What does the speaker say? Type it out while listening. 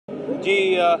जी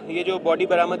ये जो बॉडी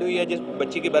बरामद हुई है, जिस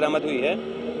बच्ची की बरामद हुई है,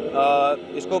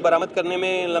 इसको बरामद करने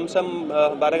में लमसम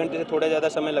 12 घंटे से थोड़ा ज़्यादा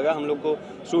समय लगा। हम लोग को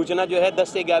सूचना जो है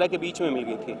 10 से 11 के बीच में मिल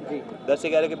गई थी। 10 से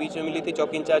 11 के बीच में मिली थी।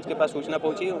 चौकी इंचार्ज के पास सूचना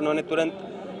पहुंची, उन्होंने तुरंत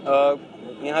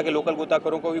यहाँ के लोकल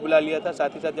गोताखोरों को भी बुला लिया था।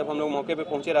 साथ ही साथ जब हम लोग मौके पे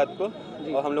पहुंचे रात को,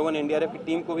 और हम लोगों ने एनडीआरएफ की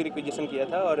टीम को भी रिक्विजिशन किया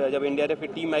था, और जब एनडीआरएफ की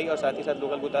टीम आई और साथ ही साथ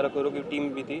लोकल गोताखोरों की टीम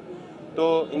भी थी, तो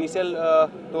इनिशियल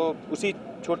तो उसी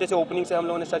छोटे से ओपनिंग से हम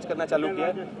लोगों ने सर्च करना चालू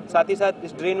किया। साथ ही साथ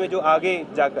इस ड्रेन में जो आगे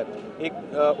जाकर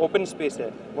एक ओपन स्पेस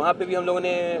है, वहाँ पे भी हम लोगों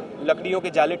ने लकड़ियों के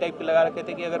जाले टाइप के लगा रखे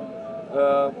थे कि अगर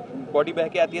बॉडी बह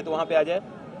के आती है तो वहाँ पे आ जाए।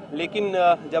 लेकिन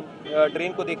जब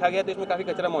ड्रेन को देखा गया तो इसमें काफ़ी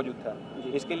कचरा मौजूद था।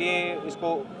 इसके लिए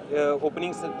इसको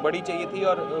ओपनिंग बड़ी चाहिए थी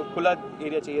और खुला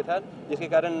एरिया चाहिए था, जिसके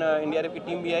कारण एनडीआरएफ की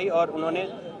टीम भी आई और उन्होंने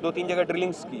 2-3 जगह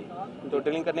ड्रिलिंग्स की। तो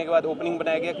ड्रिलिंग करने के बाद ओपनिंग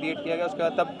बनाया गया, क्रिएट किया गया। उसके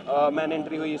बाद तब मैन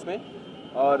एंट्री हुई इसमें,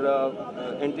 और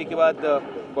एंट्री के बाद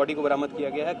बॉडी को बरामद किया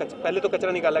गया है। पहले तो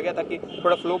कचरा निकाला गया ताकि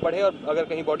थोड़ा फ्लो बढ़े और अगर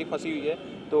कहीं बॉडी फंसी हुई है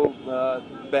तो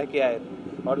बह के आए,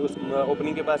 और उस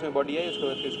ओपनिंग के पास में बॉडी है,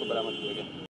 इसको बरामद किया गया।